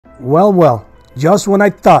Well, well, just when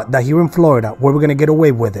I thought that here in Florida we were going to get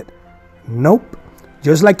away with it. Nope.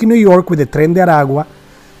 Just like in New York with the Tren de Aragua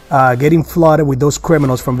getting flooded with those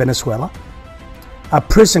criminals from Venezuela, a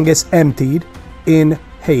prison gets emptied in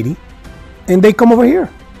Haiti, and they come over here.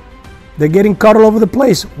 They're getting caught all over the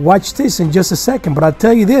place. Watch this in just a second, but I'll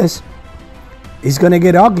tell you this, it's going to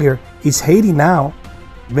get uglier. It's Haiti now.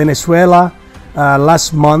 Venezuela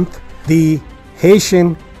last month, the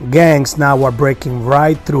Haitian gangs now are breaking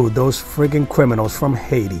right through those friggin' criminals from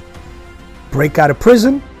Haiti. Break out of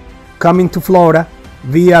prison, coming to Florida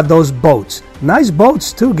via those boats. Nice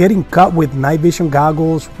boats too, getting caught with night vision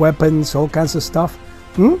goggles, weapons, all kinds of stuff.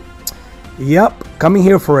 Yep, coming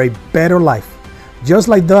here for a better life. Just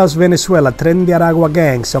like those Venezuela Tren de Aragua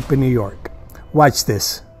gangs up in New York. Watch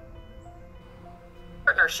this.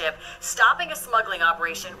 Partnership stopping a smuggling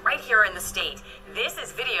operation right here in the state. This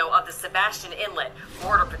is video of the Sebastian Inlet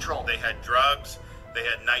Border Patrol. They had drugs, they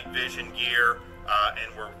had night vision gear,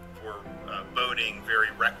 and were boating very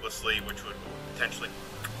recklessly, which would potentially...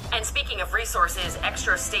 And speaking of resources,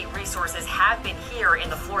 extra state resources have been here in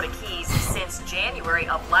the Florida Keys since January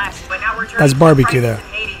of last year. But now we're That's barbecue there. In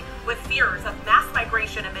Haiti with fears of mass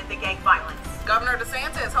migration amid the gang violence. Governor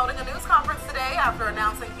DeSantis is holding a news conference today after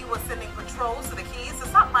announcing he was sending patrols to the Keys to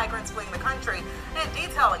stop migrants fleeing the country and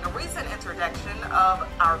detailing a recent interdiction of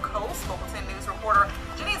our Coast. Local 10 News reporter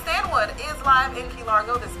Janine Stanwood is live in Key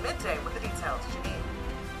Largo this midday with the details. Janine.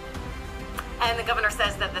 And the governor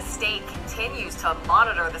says that the state continues to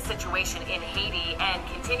monitor the situation in Haiti and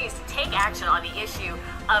continues to take action on the issue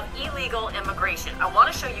of illegal immigration. I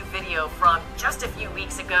want to show you video from just a few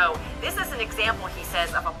weeks ago. This is an example, he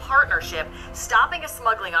says, of a partnership stopping a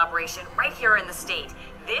smuggling operation right here in the state.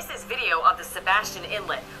 This is video of the Sebastian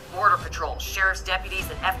Inlet Border Patrol, sheriff's deputies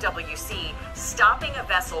and FWC stopping a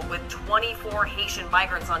vessel with 24 Haitian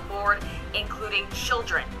migrants on board, including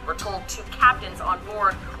children. We're told 2 captains on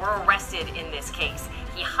board were arrested in this case.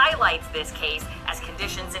 He highlights this case as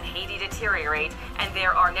conditions in Haiti deteriorate and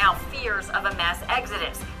there are now fears of a mass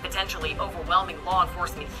exodus, potentially overwhelming law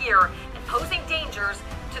enforcement here and posing dangers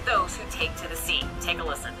to those who take to the sea. Take a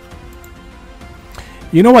listen.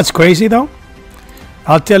 You know what's crazy though?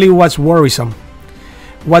 I'll tell you what's worrisome.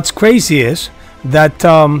 What's crazy is that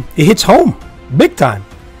it hits home big time.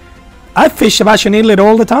 I fish Sebastian Inlet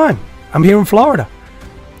all the time. I'm here in Florida.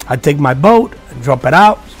 I take my boat, drop it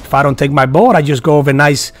out. If I don't take my boat, I just go over a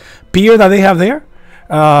nice pier that they have there.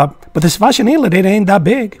 But the Sebastian Inlet, it ain't that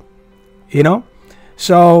big, you know?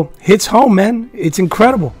 So hits home, man. It's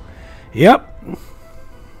incredible. Yep.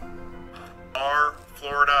 Our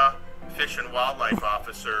Florida Fish and Wildlife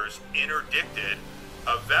officers interdicted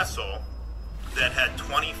a vessel that had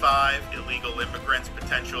 25 illegal immigrants,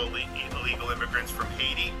 potential illegal immigrants from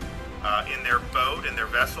Haiti, in their boat, in their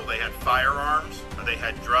vessel. They had firearms, they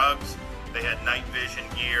had drugs, they had night vision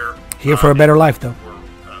gear. Here for a better life, though. Were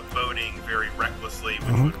boating very recklessly,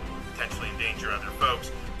 which would potentially endanger other folks.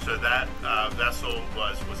 So that vessel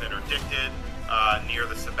was interdicted near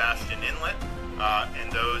the Sebastian Inlet,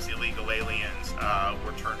 and those illegal aliens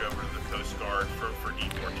were turned over to the Coast Guard for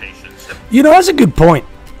deportation. You know, that's a good point.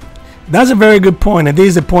 That's a very good point, and this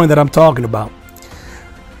is the point that I'm talking about.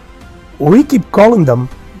 We keep calling them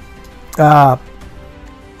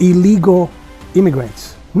illegal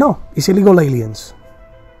immigrants. No, it's illegal aliens.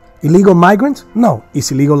 Illegal migrants? No,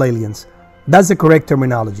 it's illegal aliens. That's the correct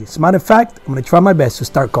terminology. As a matter of fact, I'm going to try my best to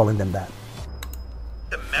start calling them that.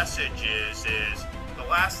 The message is the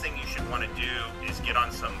last thing you should want to do is get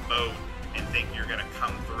on some boat and think you're going to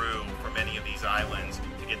come through from any of these islands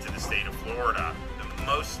to get to the state of Florida. The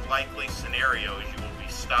most likely scenario is you will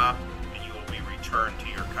be stopped and you will be returned to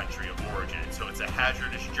your country of origin. So it's a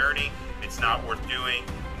hazardous journey. It's not worth doing.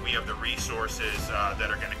 We have the resources that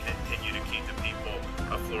are going to continue to keep the people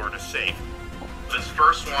of Florida safe. This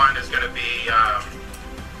first one is going to be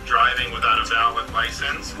driving without a valid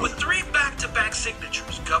license. With 3 back-to-back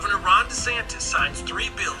signatures, Governor Ron DeSantis signs 3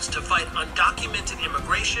 bills to fight undocumented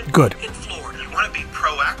immigration in Florida. You want to be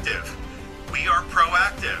proactive. We are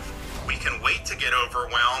proactive. We can wait to get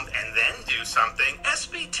overwhelmed and then do something.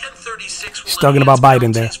 SB 1036 will He's talking about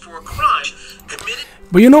Biden there. for a crime committed.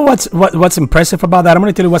 But you know what's impressive about that? I'm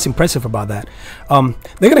going to tell you what's impressive about that.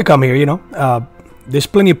 They're going to come here, you know. There's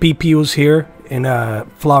plenty of PPUs here in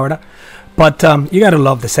Florida. But you got to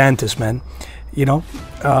love DeSantis, man. You know,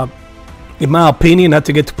 in my opinion, not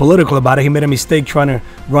to get too political about it, he made a mistake trying to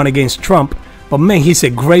run against Trump. But, man, he's a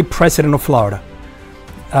great president of Florida.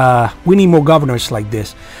 We need more governors like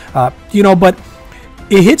this. You know, but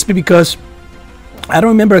it hits me because I don't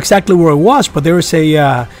remember exactly where it was, but there was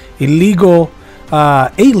a illegal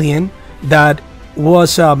alien that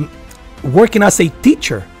was working as a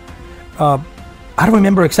teacher I don't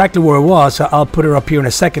remember exactly where it was. I'll put it up here in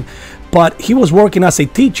a second. But he was working as a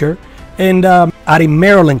teacher and at a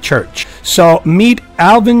Maryland church. So meet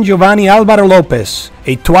Alvin Giovanni Alvaro Lopez,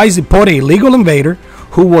 a twice deported illegal invader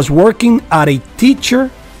who was working as a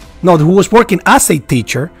teacher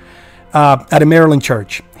at a Maryland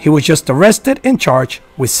church. He was just arrested and charged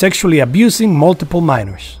with sexually abusing multiple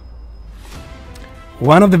minors.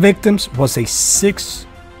 One of the victims was a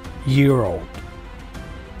 6-year-old.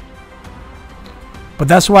 But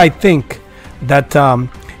that's why I think that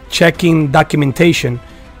checking documentation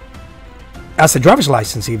as a driver's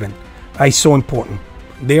license even is so important.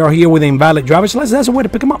 They are here with an invalid driver's license. That's a way to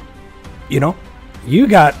pick them up. You know, you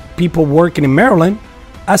got people working in Maryland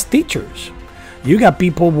as teachers. You got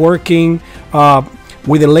people working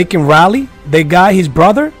with the Lake and Raleigh. The guy, his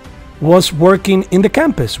brother, was working in the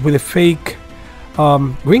campus with a fake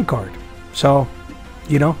green card. So,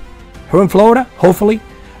 you know, here in Florida, hopefully,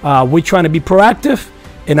 we're trying to be proactive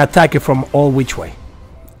and attack it from all which way.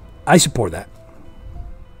 I support that.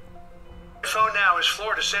 Phone now is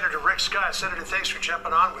Florida Senator Rick Scott. Senator, thanks for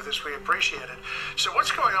jumping on with us. We appreciate it. So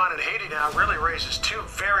what's going on in Haiti now really raises two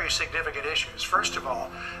very significant issues. First of all,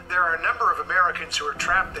 there are a number of Americans who are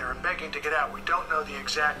trapped there and begging to get out. We don't know the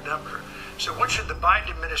exact number. So what should the Biden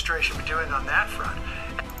administration be doing on that front?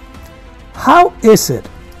 How is it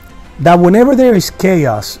that whenever there is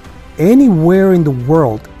chaos anywhere in the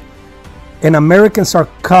world and Americans are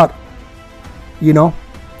caught, you know,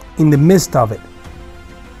 in the midst of it,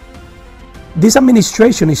 this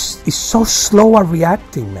administration is so slow at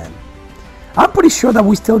reacting, man? I'm pretty sure that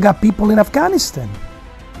we still got people in Afghanistan.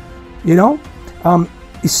 You know,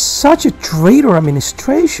 it's such a traitor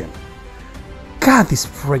administration. God, these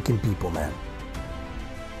freaking people, man.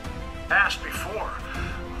 Asked before,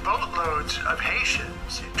 boatloads of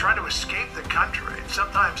Haitians trying to escape the country.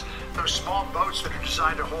 Sometimes those small boats that are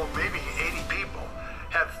designed to hold maybe 80 people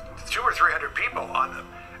have 200 or 300 people on them.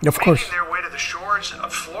 Of course. Making their way to the shores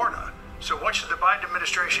of Florida. So what should the Biden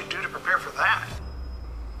administration do to prepare for that?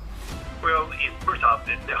 Well, first off,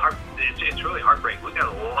 it's really heartbreaking. We've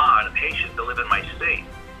got a lot of Haitians that live in my state.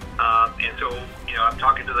 And so, you know, I'm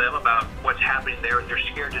talking to them about what's happening there. They're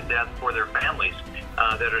scared to death for their families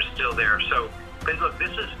that are still there. So, but look,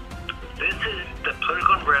 this is the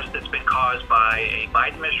political unrest that's been caused by a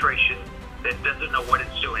Biden administration that doesn't know what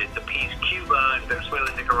it's doing. It's appeased Cuba and Venezuela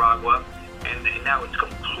and Nicaragua. And now it's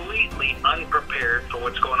completely unprepared for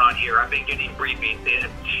what's going on here. I've been getting briefings, and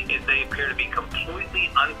they appear to be completely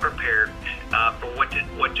unprepared for what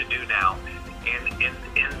to do now. And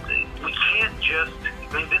we can't just.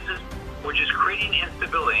 I mean, we're just creating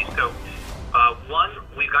instability. So, one,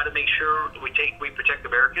 we've got to make sure we protect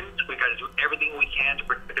Americans. We've got to do everything we can to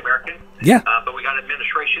protect Americans. Yeah. But we got an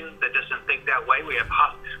administration that doesn't think that way.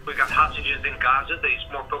 We've got hostages in Gaza that he's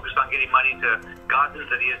more focused on getting money to Gazans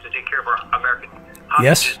than he is to take care of our American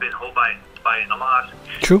hostages been held by Hamas.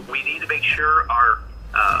 True. We need to make sure our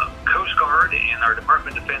Coast Guard and our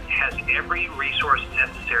Department of Defense has every resource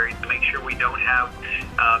necessary to make sure we don't have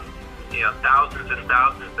thousands and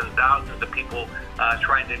thousands and thousands of people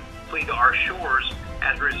trying to flee to our shores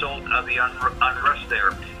as a result of the unrest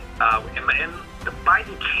there. And the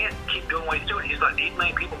Biden can't keep doing what he's doing. He's let 8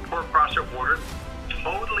 million people pour across our border,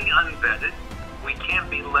 totally unvetted. We can't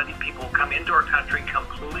be letting people come into our country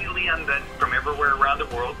completely unvetted from everywhere around the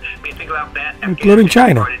world. I mean, think about that. Including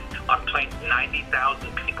China. On planes,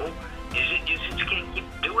 90,000 people. You just can't keep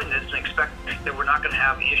doing this and expect that we're not going to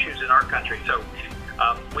have issues in our country. So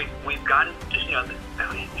we've got to just,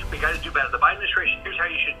 we got to do better. The Biden administration, here's how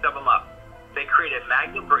you should sum them up. They create a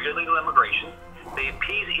magnet for illegal immigration. They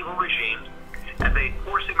appease evil regimes. And they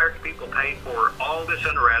force the American people to pay for all this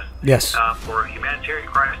unrest. Yes. For humanitarian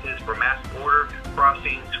crisis, for mass border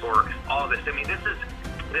crossings, for all this. I mean, this is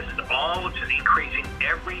all just increasing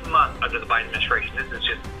every month under the Biden administration. This is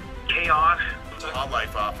just chaos.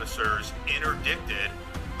 Wildlife officers interdicted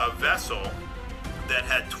a vessel that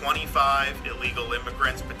had 25 illegal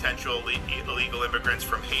immigrants, potential illegal immigrants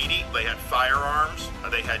from Haiti. They had firearms,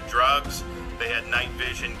 they had drugs, they had night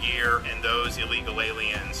vision gear, and those illegal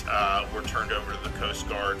aliens were turned over to the Coast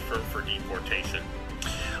Guard for deportation.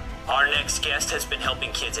 Our next guest has been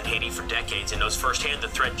helping kids in Haiti for decades and knows firsthand the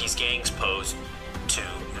threat these gangs pose to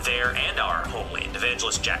their and our homeland.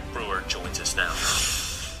 Evangelist Jack Brewer joins us now.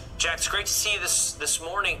 Jack, it's great to see you this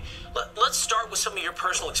morning. Let's start with some of your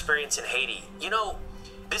personal experience in Haiti. You know,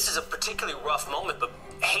 this is a particularly rough moment, but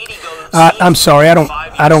Haiti goes. I'm sorry,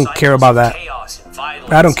 I don't care about that. Chaos and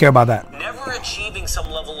violence, I don't care about that. Never achieving some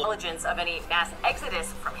level of Intelligence of any mass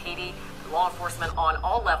exodus from Haiti. Law enforcement on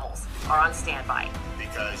all levels are on standby.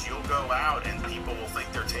 Because you'll go out and people will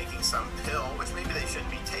think they're taking some pill, which maybe they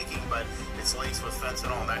shouldn't be taking, but it's laced with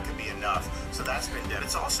fentanyl, and that could be enough. So that's been dead.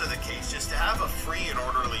 It's also the case just to have a free and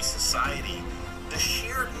orderly society. The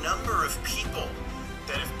sheer number of people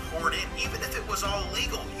that have poured in, even if it was all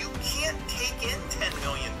legal, you can't take in 10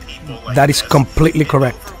 million people like that is this. Completely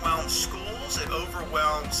correct. It overwhelms schools, it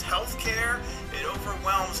overwhelms healthcare, it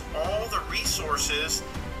overwhelms all the resources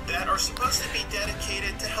that are supposed to be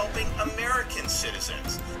dedicated to helping American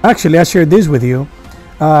citizens. Actually, I shared this with you.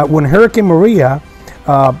 When Hurricane Maria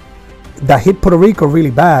that hit Puerto Rico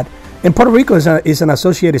really bad, and Puerto Rico is an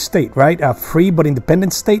associated state, right? A free but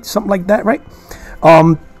independent state, something like that, right?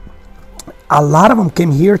 A lot of them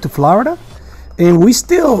came here to Florida, and we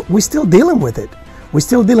still dealing with it. We're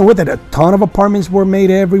still dealing with it. A ton of apartments were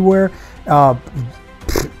made everywhere.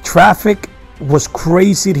 Traffic was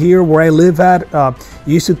crazy here where I live at. It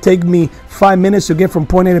used to take me 5 minutes to get from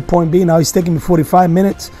point A to point B. Now it's taking me 45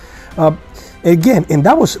 minutes. Again, and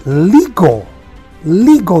that was legal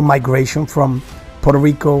migration from Puerto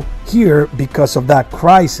Rico here because of that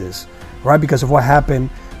crisis, right? Because of what happened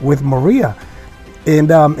with Maria. And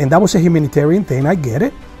that was a humanitarian thing. I get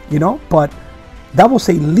it, you know, but that was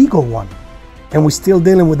a legal one. And we're still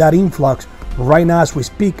dealing with that influx right now as we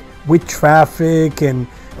speak, with traffic and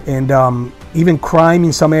even crime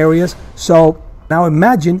in some areas. So now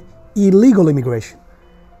imagine illegal immigration.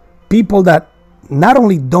 People that not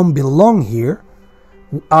only don't belong here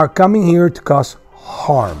are coming here to cause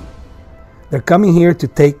harm. They're coming here to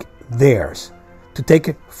take theirs, to take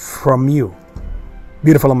it from you,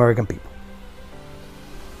 beautiful American people.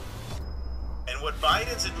 And what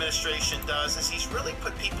Biden's administration does is he's really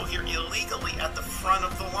put people here illegally at the front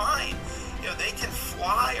of the line. You know, they can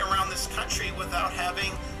fly around this country without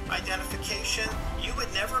having identification. You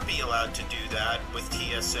would never be allowed to do that with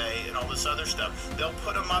TSA and all this other stuff. They'll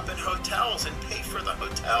put them up in hotels and pay for the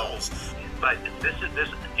hotels. But this,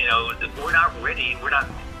 you know, we're not ready.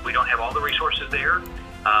 We don't have all the resources there.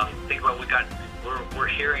 Think about we're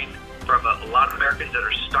hearing from a lot of Americans that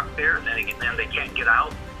are stuck there, and then they can't get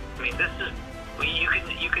out. I mean,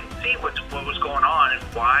 you can see what was going on and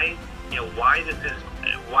why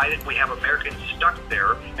did we have Americans stuck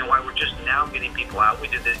there, and why we're just now getting people out. We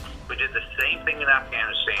did the same thing in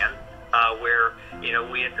Afghanistan, where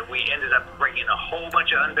we ended up bringing a whole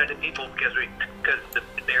bunch of unvetted people because the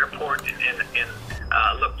airport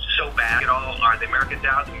looked so bad. Get all the Americans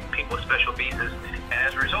out, and people with special visas, and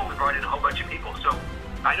as a result, we brought in a whole bunch of people. So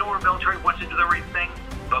I know our military wants to do the right thing,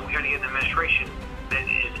 but we got to get an administration that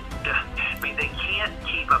is. I mean, they can't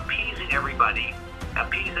keep appeasing everybody,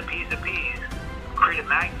 appease, create a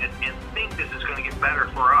magnet, and think this is going to get better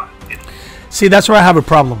for us. See, that's where I have a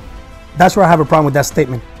problem. That's where I have a problem with that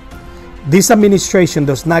statement. This administration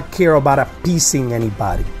does not care about appeasing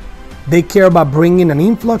anybody. They care about bringing an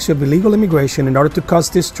influx of illegal immigration in order to cause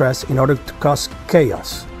distress, in order to cause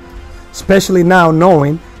chaos. Especially now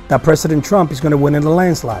knowing that President Trump is going to win in a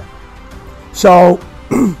landslide. So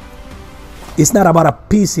it's not about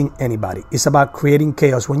appeasing anybody. It's about creating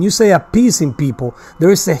chaos. When you say appeasing people, there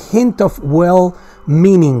is a hint of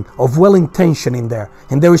well-meaning, of well-intention in there.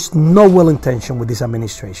 And there is no well-intention with this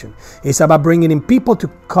administration. It's about bringing in people to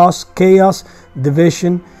cause chaos,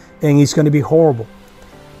 division, and it's going to be horrible.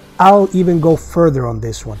 I'll even go further on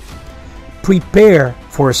this one. Prepare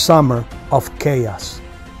for a summer of chaos.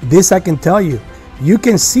 This I can tell you. You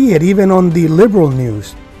can see it even on the liberal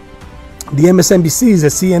news. The MSNBCs, the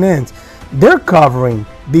CNNs. They're covering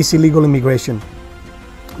this illegal immigration.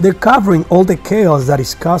 They're covering all the chaos that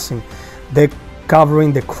is causing. They're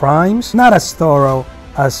covering the crimes, not as thorough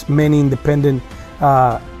as many independent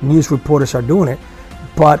news reporters are doing it,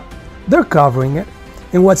 but they're covering it.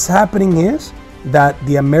 And what's happening is that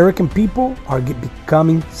the American people are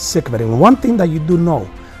becoming sick of it. And one thing that you do know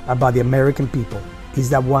about the American people is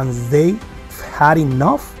that once they've had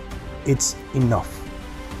enough, it's enough.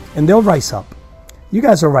 And they'll rise up. You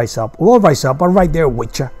guys will rise up. We'll rise up. I'm right there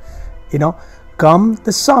with you. You know, come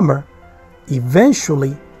the summer,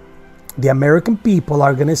 eventually the American people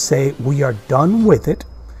are going to say, we are done with it.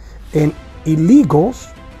 And illegal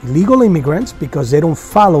immigrants, because they don't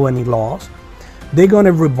follow any laws, they're going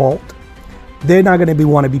to revolt. They're not going to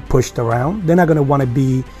want to be pushed around. They're not going to want to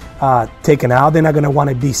be taken out. They're not going to want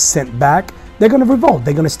to be sent back. They're going to revolt.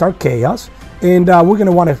 They're going to start chaos. And we're going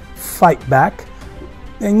to want to fight back.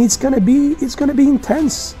 And it's gonna be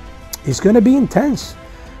intense. It's gonna be intense.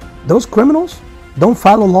 Those criminals don't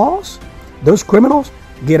follow laws. Those criminals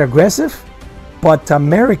get aggressive. But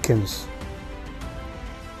Americans,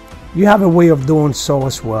 you have a way of doing so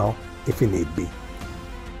as well, if it need be.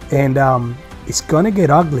 And it's gonna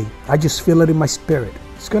get ugly. I just feel it in my spirit.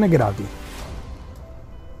 It's gonna get ugly.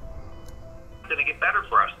 It's gonna get better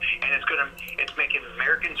for us, and it's making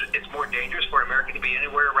Americans it's more dangerous for an American to be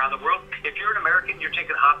anywhere around the world. If you're an American, you're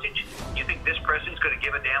taken hostage. You think this president's going to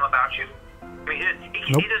give a damn about you? I mean,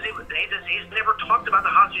 he's never talked about the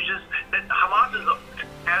hostages that Hamas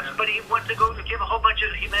has, but he wants to go to give a whole bunch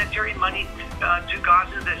of humanitarian money to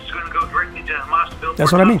Gaza that's going to go directly to Hamas to build.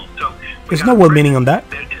 That's what I mean. So there's no word meaning on that.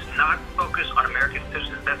 That is not focused on American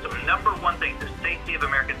citizens. That's the number one thing, the safety of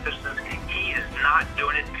American citizens. He is not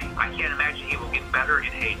doing it. I can't imagine he will get better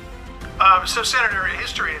in Haiti. So, Senator,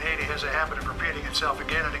 history in Haiti has a habit of repeating itself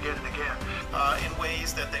again and again and again. In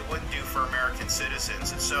ways that they wouldn't do for American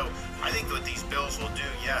citizens. And so I think what these bills will do,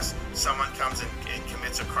 yes, someone comes and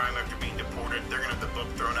commits a crime after being deported, they're going to have the book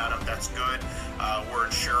thrown at them. That's good. We're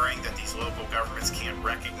ensuring that these local governments can't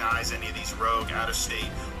recognize any of these rogue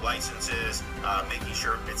out-of-state licenses, making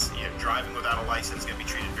sure it's driving without a license is going to be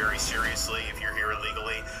treated very seriously if you're here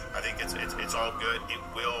illegally. I think it's all good. It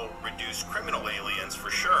will reduce criminal aliens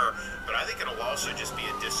for sure, but I think it'll also just be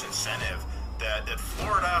a disincentive that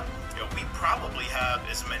Florida, we probably have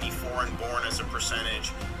as many foreign-born as a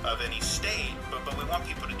percentage of any state, but we want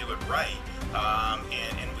people to do it right,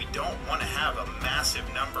 and we don't want to have a massive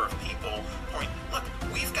number of people pouring. Look,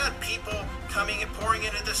 we've got people coming and pouring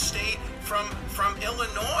into the state from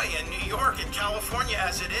Illinois and New York and California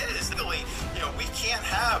as it is. We can't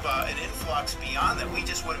have an influx beyond that. We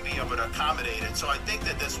just wouldn't be able to accommodate it. So I think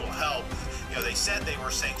that this will help. They said they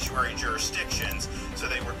were sanctuary jurisdictions, so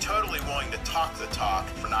they were totally willing to talk the talk.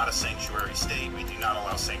 We're not a sanctuary state. We do not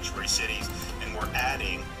allow sanctuary cities, and we're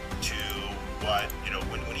adding to what,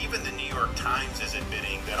 when even the New York Times is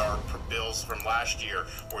admitting that our bills from last year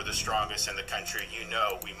were the strongest in the country,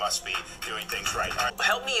 we must be doing things right.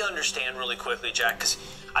 Help me understand really quickly, Jack, because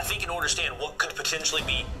I think in order to understand what could potentially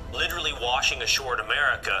be literally washing ashore in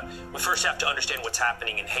America, we first have to understand what's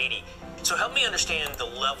happening in Haiti. So help me understand the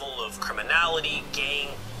level of criminality, gang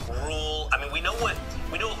rule. I mean, we know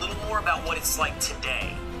a little more about what it's like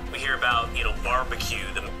today. We hear about, Barbecue,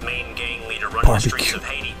 the main gang leader running the streets of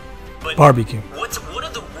Haiti. But Barbecue. What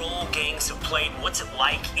are the role gangs have played? What's it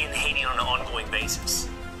like in Haiti on an ongoing basis?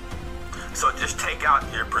 So just take out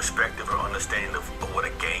your perspective or understanding of what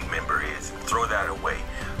a gang member is. Throw that away.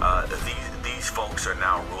 These folks are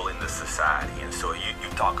now ruling the society. And so you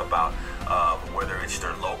talk about whether it's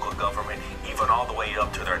their local government, even all the way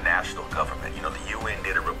up to their national government. The UN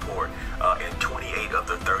did a report, and 28 of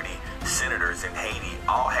the 30 senators in Haiti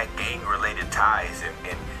all had gang-related ties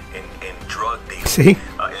and drug dealing. See?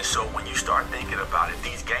 And so when you start thinking about it,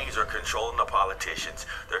 these gangs are controlling the politicians.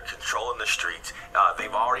 They're controlling the streets.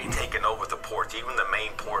 They've already taken over the ports, even the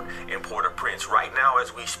main port in Port-au-Prince. Right now,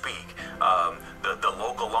 as we speak, the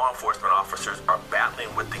local law enforcement officers are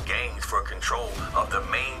battling with the gangs for control of the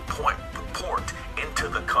main port into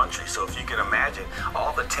the country. So if you can imagine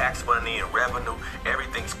all the tax money and revenue,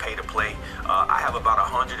 everything's pay to play. I have about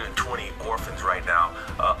 120 orphans right now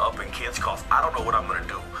up in Kids Cost. I don't know what I'm going to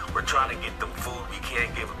do. We're trying to get them food. We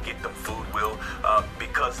can't get them food, Will,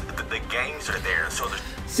 because the gangs are there. So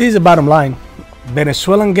see, the bottom line.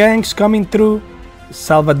 Venezuelan gangs coming through,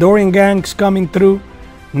 Salvadorian gangs coming through,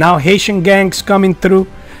 now Haitian gangs coming through.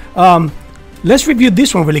 Let's review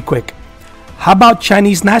this one really quick. How about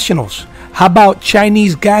Chinese nationals? How about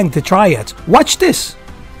Chinese gang, the triads? Watch this.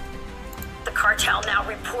 The cartel now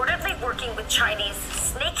reportedly working with Chinese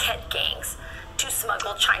snakehead gangs to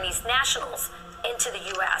smuggle Chinese nationals into the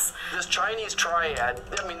U.S. This Chinese triad,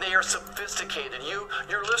 they are sophisticated.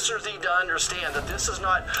 Your listeners need to understand that this is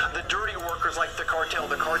not the dirty workers like the cartel.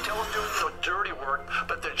 The cartel is doing the dirty work,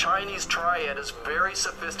 but the Chinese triad is very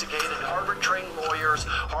sophisticated. Harvard-trained lawyers,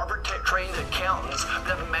 Harvard-trained accountants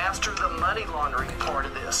that have mastered the money laundering part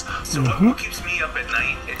of this. So what keeps me up at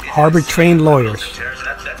night is Harvard-trained lawyers.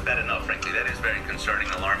 That's bad enough, frankly. That is very concerning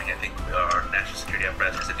and alarming. I think our national security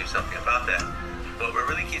apparatus has to do something about that. But what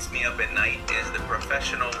really keeps me up at night is the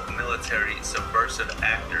professional military subversive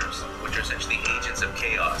actors, which are essentially agents of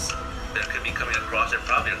chaos that could be coming across and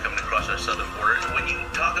probably are coming across our southern borders. When you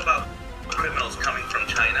talk about criminals coming from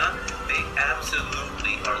China, they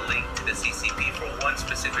absolutely are linked to the CCP for one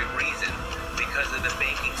specific reason, because of the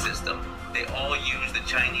banking system. They all use the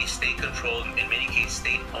Chinese state-controlled, in many cases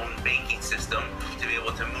state-owned banking system to be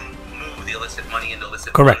able to move the illicit money and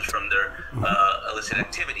illicit funds from their illicit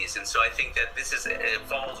activities. And so I think that it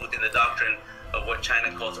falls within the doctrine of what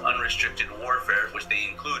China calls unrestricted warfare, which they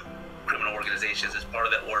include criminal organizations as part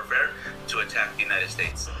of that warfare to attack the United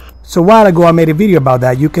States. So a while ago I made a video about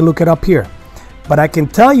that. You can look it up here. But I can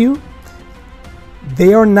tell you,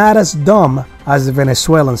 they are not as dumb as the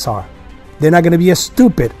Venezuelans are. They're not going to be as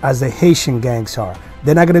stupid as the Haitian gangs are.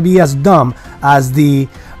 They're not going to be as dumb as the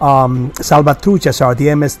Salvatruchas are,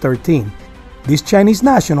 the MS-13. These Chinese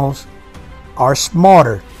nationals are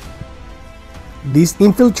smarter This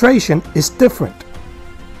infiltration is different.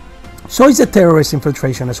 So is the terrorist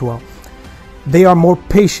infiltration as well. They are more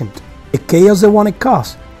patient. The chaos they want to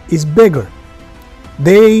cause is bigger.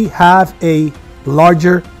 They have a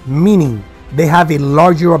larger meaning. They have a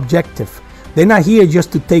larger objective. They're not here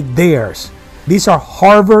just to take theirs. These are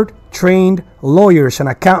Harvard-trained lawyers and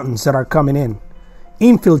accountants that are coming in,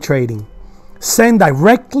 infiltrating, sent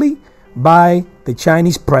directly by the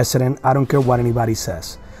Chinese president. I don't care what anybody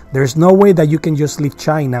says. There's no way that you can just leave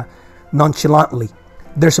China nonchalantly.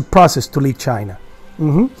 There's a process to leave China.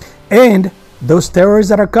 And those terrorists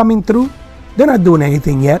that are coming through, they're not doing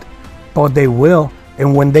anything yet, but they will.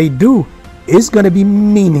 And when they do, it's going to be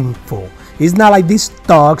meaningful. It's not like these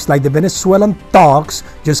thugs, like the Venezuelan thugs,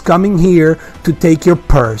 just coming here to take your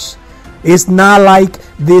purse. It's not like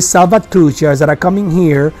these salvatruchas that are coming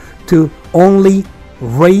here to only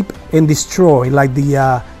rape and destroy, like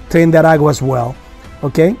the Tren de Aragua as well.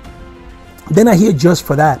 Okay? They're not here just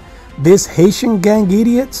for that. These Haitian gang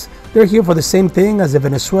idiots, they're here for the same thing as the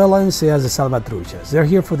Venezuelans, as the salvatruchas. They're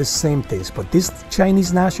here for the same things. But these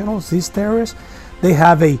Chinese nationals, these terrorists, they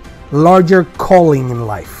have a larger calling in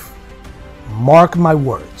life. Mark my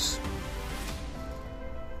words.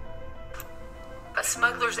 A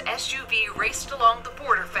smuggler's SUV raced along the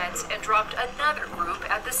border fence and dropped another group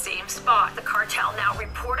at the same spot. The cartel now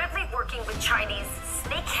reportedly working with Chinese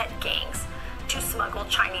snakehead gangs to smuggle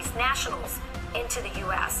Chinese nationals into the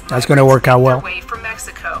U.S. That's going to work out well. Away from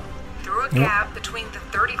Mexico through a gap between the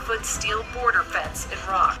 30-foot steel border fence and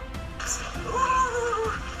rocks,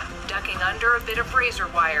 ducking under a bit of razor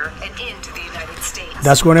wire and into the United States.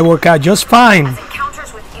 That's going to work out just fine. As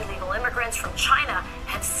encounters with illegal immigrants from China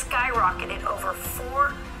have skyrocketed over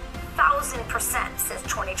 4,000% since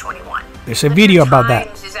 2021. There's a video about that. The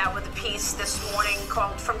Times is out with a piece this morning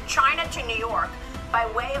called "From China to New York by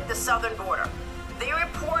Way of the Southern Border." They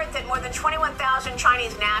report that more than 21,000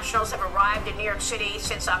 Chinese nationals have arrived in New York City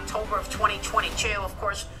since October of 2022. Of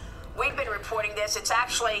course, we've been reporting this. It's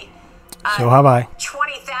actually so have I.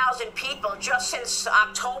 20,000 people just since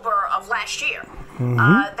October of last year.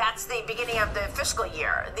 That's the beginning of the fiscal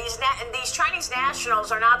year. These Chinese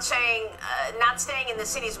nationals are not staying in the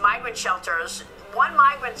city's migrant shelters. One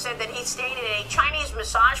migrant said that he stayed in a Chinese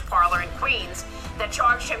massage parlor in Queens that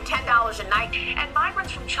charged him $10 a night. And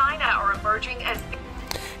migrants from China are emerging as...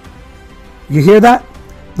 You hear that?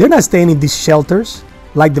 They're not staying in these shelters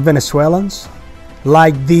like the Venezuelans,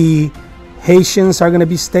 like the Haitians are going to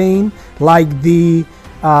be staying, like the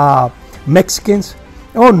Mexicans.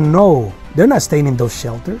 Oh no, they're not staying in those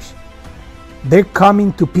shelters. They're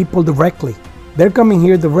coming to people directly. They're coming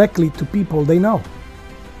here directly to people they know.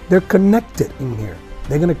 They're connected in here.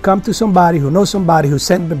 They're going to come to somebody who knows somebody who's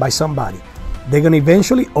sent them by somebody. They're going to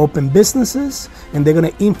eventually open businesses and they're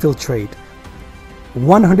going to infiltrate.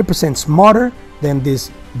 100% smarter than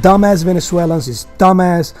these dumbass Venezuelans, these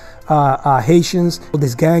dumbass Haitians, all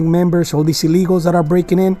these gang members, all these illegals that are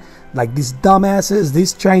breaking in. Like these dumbasses,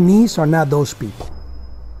 these Chinese are not those people.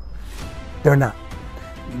 They're not.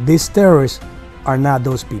 These terrorists are not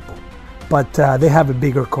those people. But they have a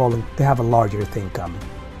bigger calling. They have a larger thing coming.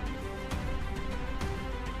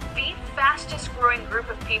 Fastest growing group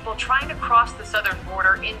of people trying to cross the southern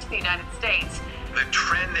border into the United States. The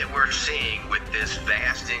trend that we're seeing with this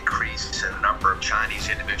vast increase in the number of Chinese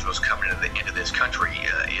individuals coming into this country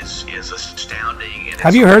is astounding. And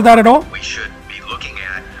have you heard that at all? We should be looking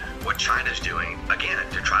at what China's doing, again,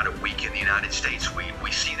 to try to weaken the United States.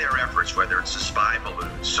 We see their efforts, whether it's the spy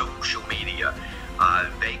balloon, social media.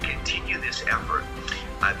 They continue this effort.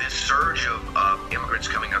 This surge of immigrants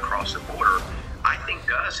coming across the border, I think,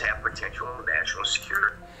 does have potential national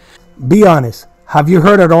security. Be honest. Have you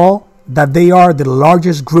heard at all that they are the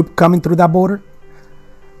largest group coming through that border?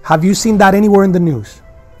 Have you seen that anywhere in the news?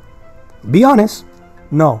 Be honest.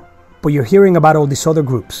 No. But you're hearing about all these other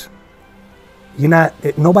groups.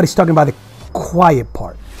 Nobody's talking about the quiet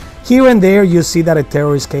part. Here and there, you see that a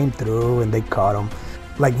terrorist came through and they caught him.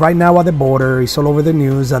 Like right now at the border, it's all over the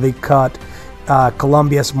news that they caught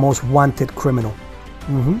Colombia's most wanted criminal.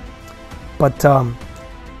 But do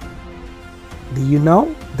you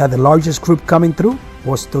know that the largest group coming through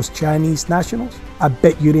was those Chinese nationals? I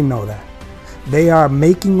bet you didn't know that. They are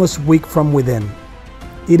making us weak from within.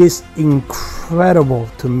 It is incredible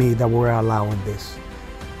to me that we're allowing this.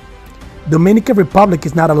 Dominican Republic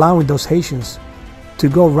is not allowing those Haitians to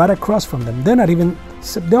go right across from them. They're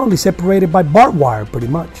they're only separated by barbed wire pretty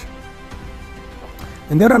much.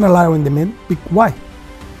 And they're not allowing them in. Why?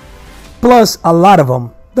 Plus, a lot of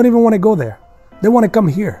them don't even want to go there. They want to come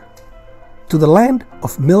here, to the land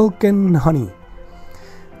of milk and honey.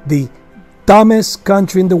 The dumbest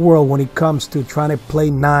country in the world when it comes to trying to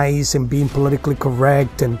play nice and being politically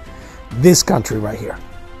correct, and this country right here.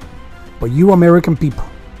 But you American people,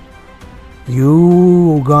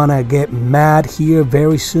 you gonna get mad here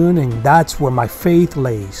very soon, and that's where my faith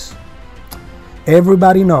lays.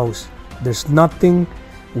 Everybody knows there's nothing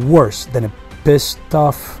worse than a pissed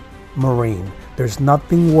off Marine. There's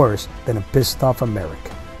nothing worse than a pissed off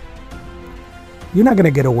American. You're not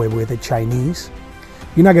gonna get away with it, Chinese.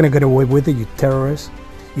 You're not gonna get away with it, you terrorists,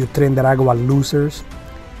 you Tren de Aragua losers,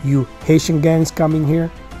 you Haitian gangs coming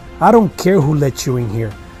here. I don't care who lets you in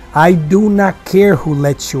here. I do not care who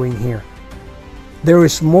lets you in here. There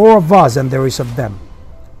is more of us than there is of them.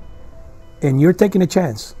 And you're taking a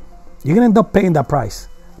chance. You're gonna end up paying that price.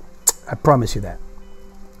 I promise you that.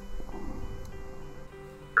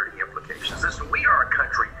 Implications. Listen, we are a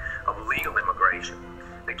country of legal immigration.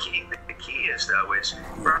 The key is, though, is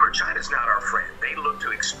remember, China's not our friend. They look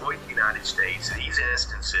to exploit the United States. These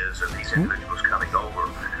instances of these individuals coming over,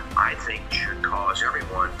 I think, should cause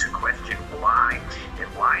everyone to question why and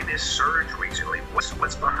why this surge recently.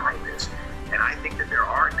 What's behind this? And I think that there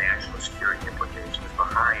are national security implications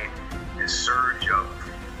behind this surge of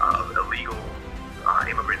illegal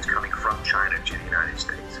immigrants coming from China to the United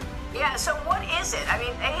States. Yeah, so what is it? I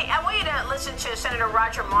mean, hey, I want you to listen to Senator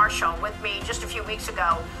Roger Marshall with me just a few weeks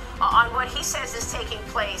ago on what he says is taking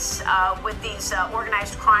place with these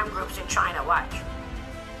organized crime groups in China. Watch.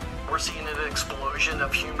 We're seeing an explosion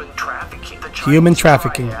of human trafficking. Human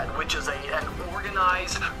trafficking. Triad, which is an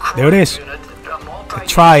organized crime there it is. Unit, the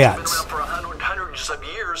triads. For hundreds of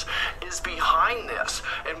years is behind this.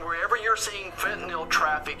 And wherever you're seeing fentanyl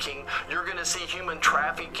trafficking, you're going to see human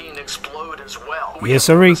trafficking explode as well. Yes,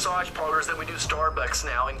 sir. Massage parlors that we do Starbucks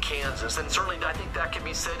now in Kansas, and certainly I think that can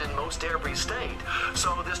be said in most every state.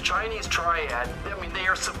 So this Chinese triad, I mean, they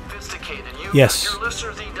are sophisticated. Yes. Your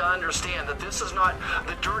listeners need to understand that this is not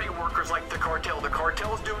the dirty workers like the cartel. The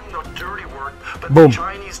cartel is doing the dirty work, but Boom. the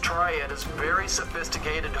Chinese triad is very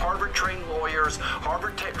sophisticated. Harvard-trained lawyers,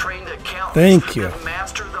 Harvard-trained accountants. Thank you. That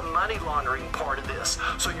master the money laundering part of this.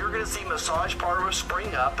 So you're going to see massage parlors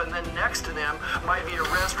spring up, and then next to them might be a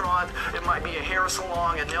restaurant, it might be a hair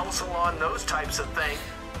salon, a nail salon, those types of things.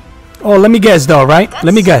 Oh, let me guess though, right?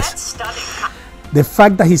 Let me guess. That's stunning. The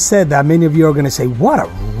fact that he said that, many of you are going to say, what a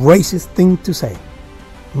racist thing to say.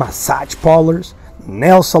 Massage parlors,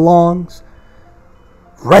 nail salons,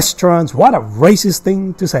 restaurants, what a racist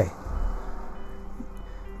thing to say.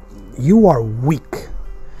 You are weak.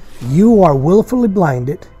 You are willfully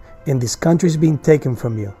blinded, and this country is being taken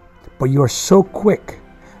from you. But you are so quick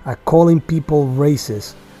at calling people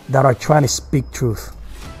racist that are trying to speak truth.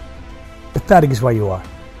 Pathetic is what you are.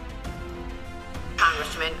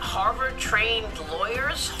 Congressman, Harvard-trained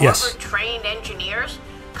lawyers, Yes. Harvard-trained engineers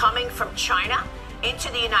coming from China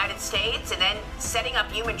into the United States and then setting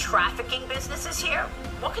up human trafficking businesses here.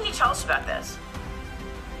 What can you tell us about this?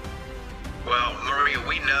 Well, Maria,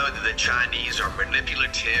 we know that the Chinese are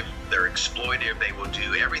manipulative, they're exploitive, they will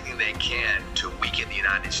do everything they can to weaken the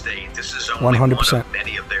United States. This is only 100%. one of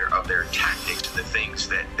many of their tactics and the things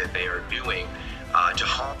that they are doing to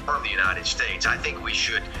harm the United States. I think we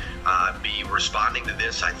should be responding to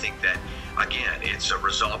this. I think that, again, it's a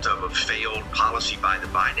result of a failed policy by the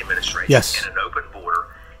Biden administration Yes. and an open border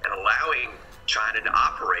and allowing China to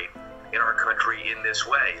operate in our country in this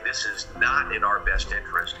way. This is not in our best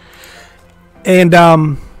interest. And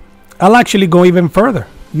I'll actually go even further.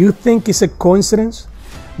 You think it's a coincidence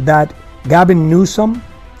that Gavin Newsom,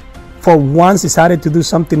 for once, decided to do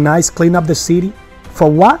something nice, clean up the city? For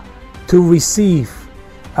what? To receive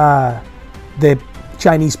the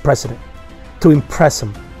Chinese president, to impress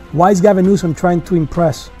him. Why is Gavin Newsom trying to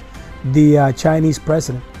impress the Chinese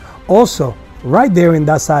president? Also, right there in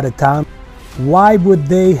that side of town, why would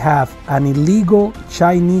they have an illegal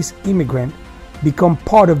Chinese immigrant become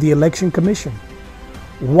part of the election commission?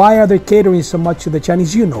 Why are they catering so much to the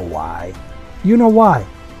Chinese? You know why. You know why.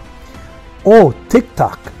 Oh,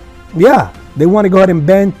 TikTok. Yeah, they want to go ahead and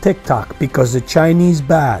ban TikTok because the Chinese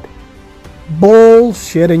bad.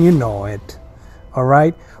 Bullshit, and you know it. All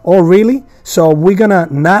right? Oh, really? So we're going to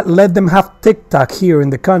not let them have TikTok here in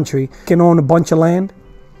the country. They can own a bunch of land.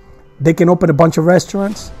 They can open a bunch of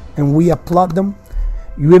restaurants, and we applaud them.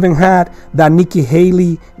 You even had that Nikki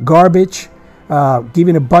Haley garbage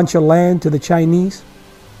giving a bunch of land to the Chinese.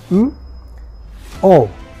 Oh,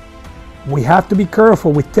 we have to be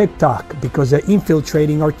careful with TikTok because they're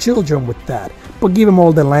infiltrating our children with that. But give them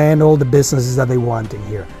all the land, all the businesses that they want in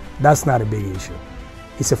here. That's not a big issue.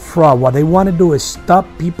 It's a fraud. What they want to do is stop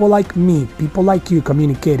people like me, people like you,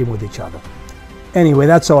 communicating with each other. Anyway,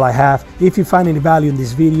 that's all I have. If you find any value in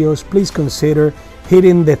these videos, please consider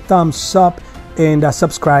hitting the thumbs up and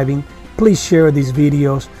subscribing. Please share these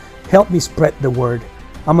videos. Help me spread the word.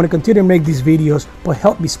 I'm going to continue to make these videos, but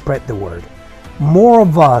help me spread the word. More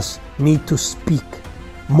of us need to speak.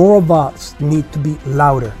 More of us need to be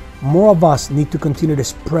louder. More of us need to continue to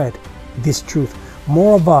spread this truth.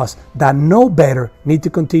 More of us that know better need to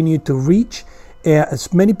continue to reach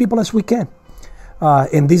as many people as we can.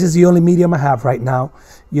 And this is the only medium I have right now,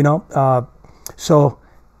 you know. So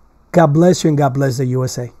God bless you and God bless the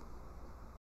USA.